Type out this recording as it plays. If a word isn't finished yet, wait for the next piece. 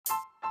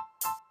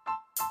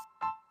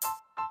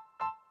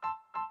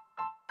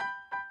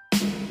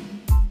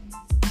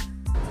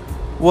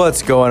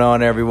What's going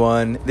on,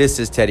 everyone? This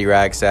is Teddy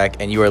Ragsack,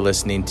 and you are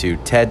listening to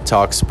TED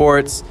Talk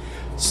Sports.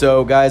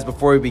 So, guys,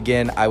 before we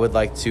begin, I would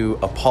like to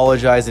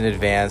apologize in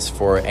advance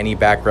for any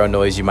background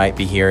noise you might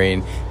be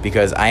hearing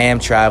because I am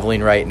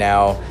traveling right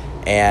now,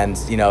 and,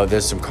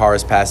 there's some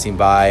cars passing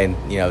by, and,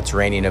 it's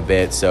raining a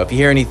bit. So if you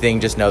hear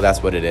anything, just know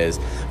that's what it is.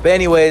 But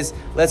anyways,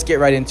 let's get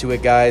right into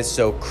it, guys.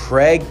 So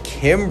Craig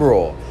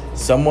Kimbrel,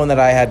 someone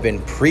that I had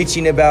been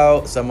preaching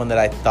about, someone that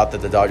I thought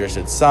that the Dodgers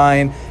should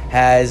sign,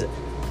 has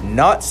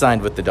not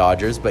signed with the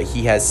Dodgers, but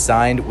he has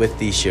signed with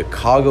the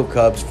Chicago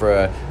Cubs for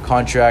a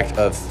contract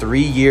of 3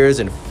 years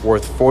and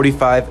worth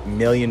 $45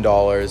 million.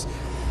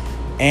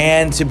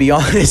 And to be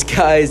honest,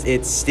 guys,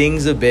 it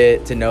stings a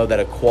bit to know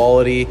that a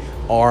quality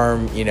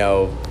arm,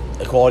 a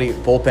quality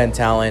bullpen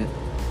talent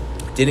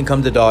didn't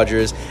come to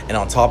Dodgers, and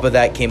on top of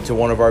that came to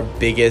one of our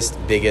biggest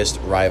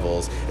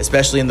rivals,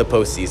 especially in the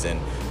postseason.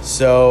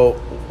 So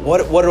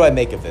what do I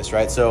make of this,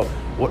 right? So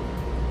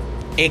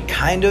it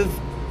kind of,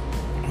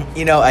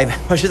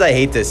 as much as I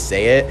hate to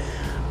say it,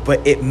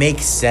 but it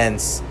makes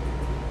sense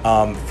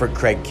for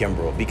Craig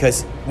Kimbrel,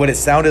 because what it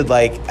sounded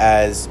like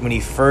as he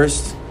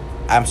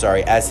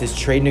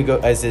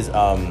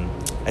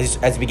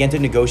began to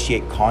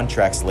negotiate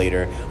contracts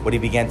later, what he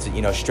began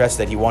to stress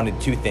that he wanted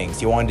two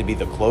things. He wanted to be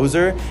the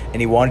closer, and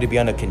he wanted to be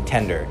on a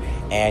contender.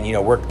 And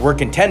we're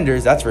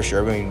contenders, that's for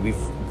sure. I mean, we've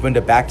been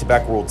to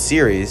back-to-back World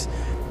Series,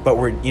 but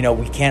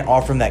we can't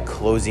offer him that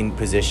closing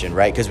position,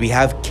 right? Because we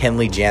have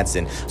Kenley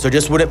Jansen, so it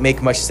just wouldn't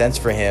make much sense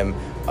for him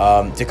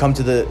to come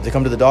to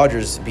the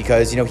Dodgers,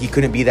 because he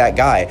couldn't be that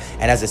guy.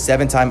 And as a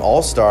 7-time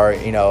All-Star,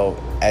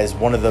 as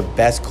one of the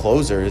best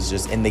closers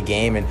just in the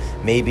game, and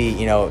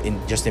maybe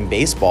in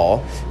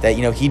baseball, that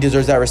he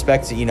deserves that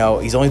respect.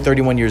 He's only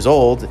 31 years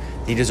old.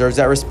 He deserves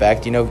that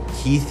respect.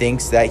 He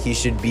thinks that he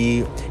should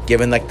be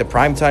given like the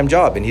primetime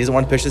job, and he doesn't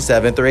want to pitch the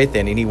 7th or 8th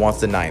inning. He wants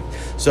the 9th.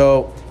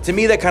 So to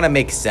me, that kind of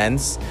makes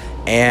sense.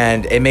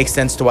 And it makes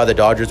sense to why the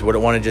Dodgers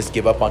wouldn't want to just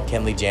give up on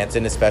Kenley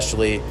Jansen,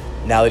 especially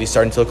now that he's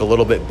starting to look a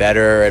little bit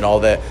better, and all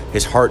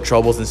his heart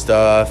troubles and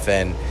stuff.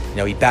 And,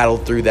 he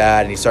battled through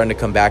that, and he's starting to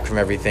come back from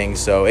everything.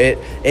 So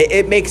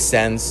it makes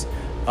sense.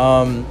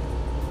 But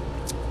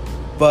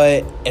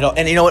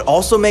it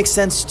also makes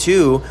sense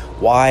too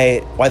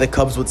why the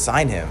Cubs would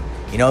sign him.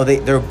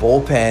 Their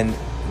bullpen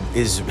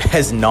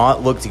has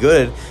not looked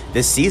good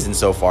this season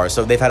so far.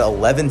 So they've had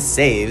 11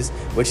 saves,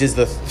 which is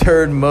the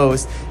third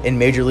most in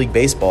Major League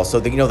Baseball. So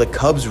the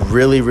Cubs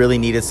really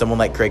needed someone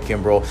like Craig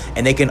Kimbrel,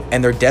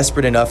 and they're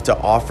desperate enough to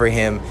offer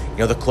him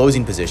the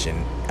closing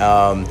position.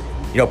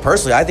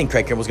 Personally, I think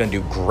Craig Kimbrel's going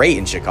to do great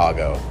in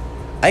Chicago.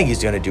 I think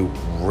he's going to do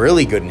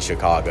really good in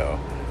Chicago.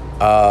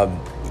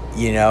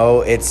 They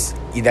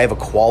have a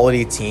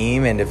quality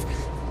team, and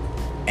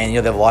they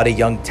have a lot of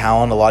young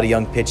talent, a lot of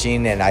young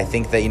pitching, and I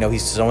think that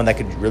he's someone that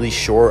could really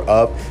shore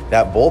up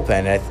that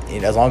bullpen.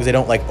 And as long as they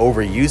don't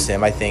overuse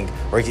him, I think,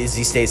 or as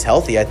he stays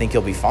healthy, I think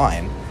he'll be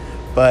fine.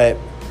 But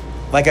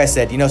like I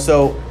said,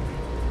 so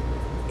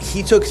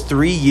he took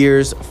 3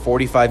 years,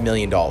 $45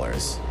 million.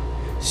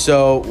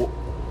 So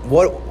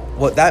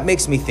what that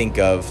makes me think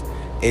of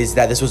is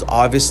that this was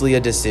obviously a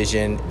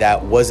decision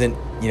that wasn't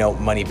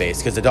money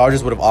based, because the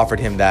Dodgers would have offered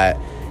him that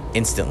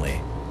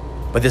instantly.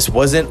 But this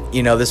wasn't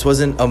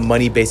a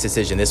money-based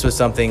decision. This was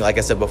something, like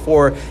I said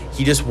before,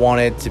 he just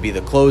wanted to be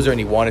the closer, and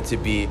he wanted to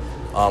be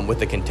with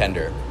the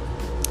contender.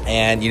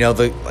 And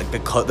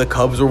the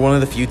Cubs were one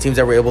of the few teams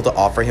that were able to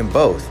offer him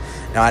both.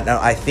 Now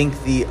I think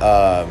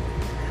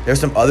there's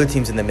some other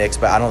teams in the mix,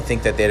 but I don't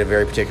think that they had a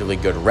very particularly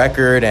good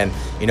record. And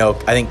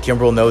I think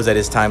Kimbrel knows that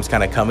his time's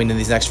kind of coming in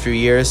these next few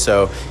years,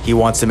 so he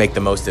wants to make the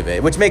most of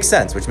it, which makes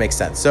sense.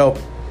 So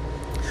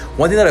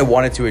one thing that I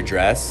wanted to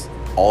address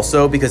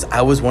also, because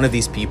I was one of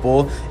these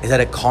people, is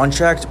that a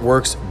contract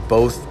works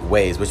both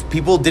ways, which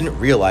people didn't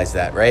realize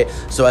that, right?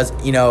 So as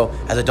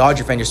a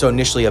Dodger fan, you're so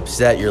initially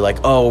upset. You're like,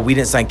 oh, we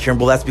didn't sign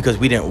Kimbrel. That's because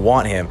we didn't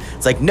want him.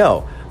 It's like,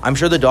 no, I'm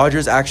sure the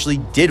Dodgers actually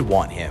did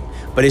want him.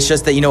 But it's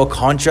just that, a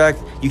contract,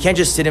 you can't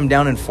just sit him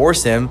down and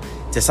force him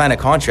to sign a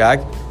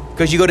contract,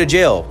 because you go to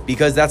jail,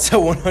 because that's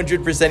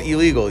 100%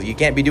 illegal. You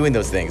can't be doing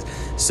those things.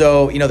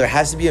 So, there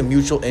has to be a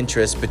mutual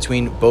interest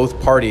between both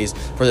parties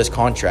for this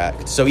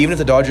contract. So even if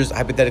the Dodgers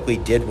hypothetically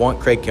did want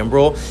Craig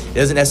Kimbrel, it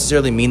doesn't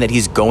necessarily mean that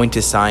he's going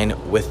to sign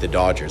with the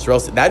Dodgers, or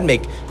else that'd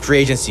make free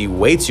agency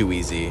way too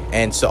easy,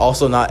 and so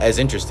also not as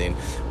interesting.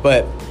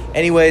 But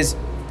anyways,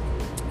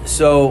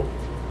 so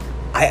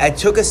I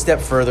took a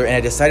step further, and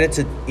I decided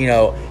to,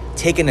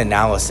 take an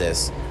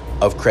analysis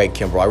of Craig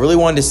Kimbrel. I really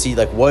wanted to see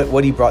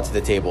what he brought to the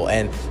table.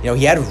 And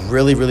he had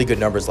really good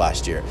numbers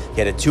last year.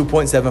 He had a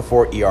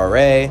 2.74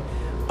 ERA.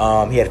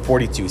 He had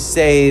 42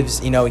 saves.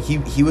 He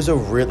was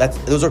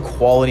those are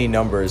quality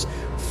numbers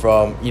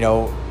from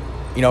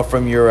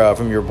from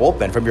your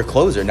bullpen, from your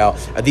closer. Now,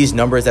 are these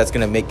numbers that's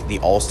going to make the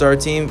All-Star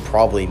team?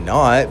 Probably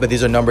not, but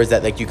these are numbers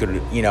that you could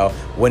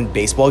win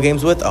baseball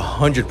games with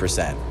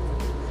 100%.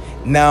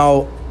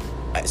 Now,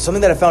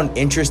 something that I found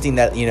interesting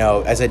that,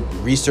 as I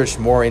researched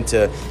more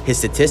into his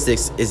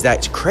statistics, is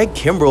that Craig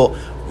Kimbrel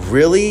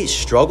really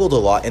struggled a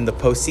lot in the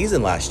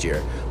postseason last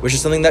year, which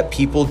is something that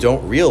people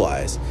don't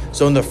realize.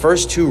 So in the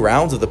first 2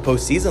 rounds of the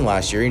postseason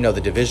last year,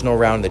 the divisional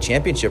round, the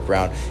championship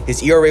round,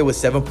 his ERA was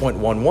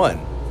 7.11.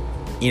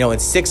 In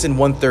 6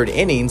 1/3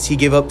 innings, he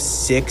gave up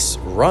 6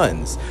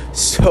 runs.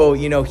 So,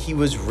 he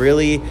was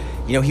really,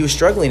 he was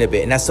struggling a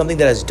bit. And that's something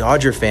that as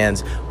Dodger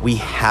fans, we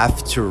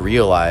have to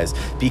realize,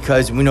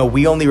 because,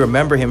 we only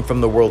remember him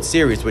from the World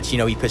Series, which,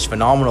 he pitched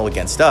phenomenal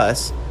against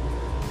us.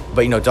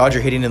 But,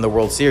 Dodger hitting in the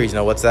World Series,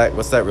 what's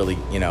that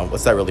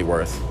really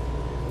worth?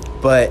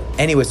 But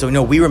anyway,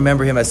 so, we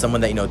remember him as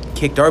someone that,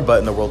 kicked our butt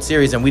in the World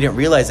Series, and we didn't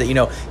realize that,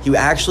 he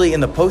actually in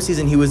the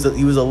postseason, he was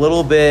a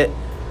little bit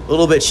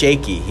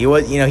shaky. He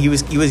was,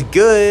 he was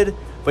good,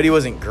 but he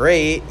wasn't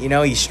great.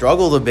 He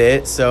struggled a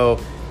bit. So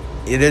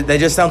that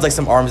just sounds like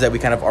some arms that we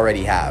kind of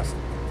already have.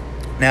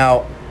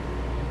 Now,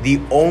 the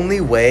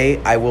only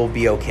way I will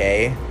be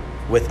okay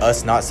with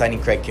us not signing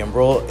Craig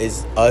Kimbrel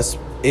is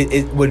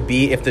it would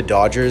be if the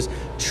Dodgers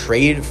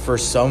trade for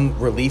some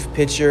relief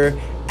pitcher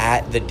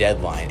at the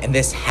deadline. And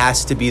this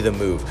has to be the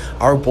move.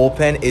 Our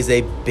bullpen is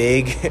a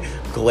big,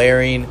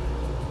 glaring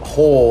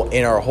hole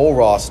in our whole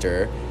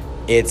roster.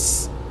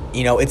 It's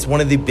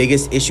one of the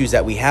biggest issues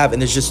that we have,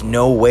 and there's just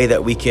no way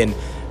that we can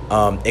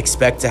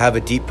expect to have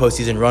a deep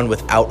postseason run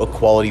without a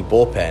quality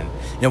bullpen.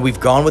 We've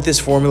gone with this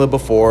formula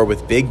before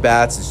with big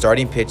bats and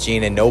starting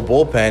pitching and no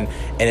bullpen,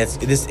 and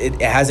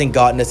it hasn't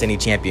gotten us any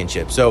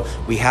championships. So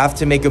we have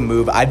to make a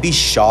move. I'd be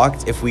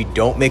shocked if we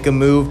don't make a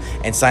move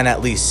and sign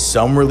at least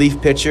some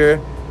relief pitcher.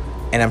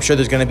 And I'm sure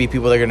there's going to be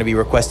people that are going to be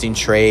requesting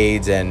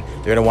trades, and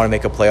they're going to want to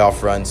make a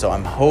playoff run. So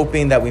I'm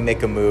hoping that we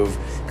make a move,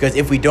 because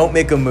if we don't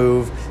make a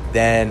move,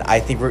 then I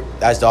think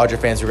as Dodger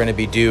fans, we're going to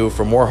be due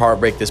for more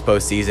heartbreak this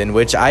postseason,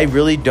 which I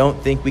really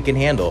don't think we can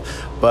handle.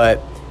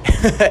 But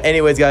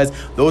anyways, guys,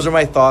 those are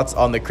my thoughts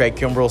on the Craig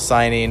Kimbrel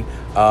signing.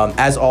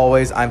 As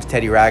always, I'm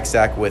Teddy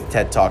Ragsack with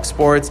TED Talk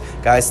Sports.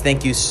 Guys,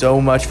 thank you so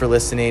much for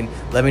listening.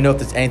 Let me know if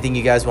there's anything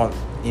you guys want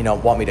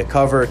me to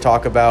cover,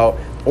 talk about,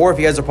 or if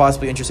you guys are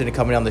possibly interested in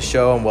coming on the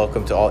show. I'm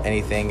welcome to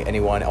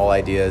anyone, all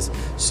ideas.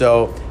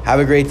 So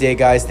have a great day,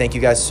 guys. Thank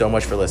you guys so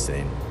much for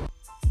listening.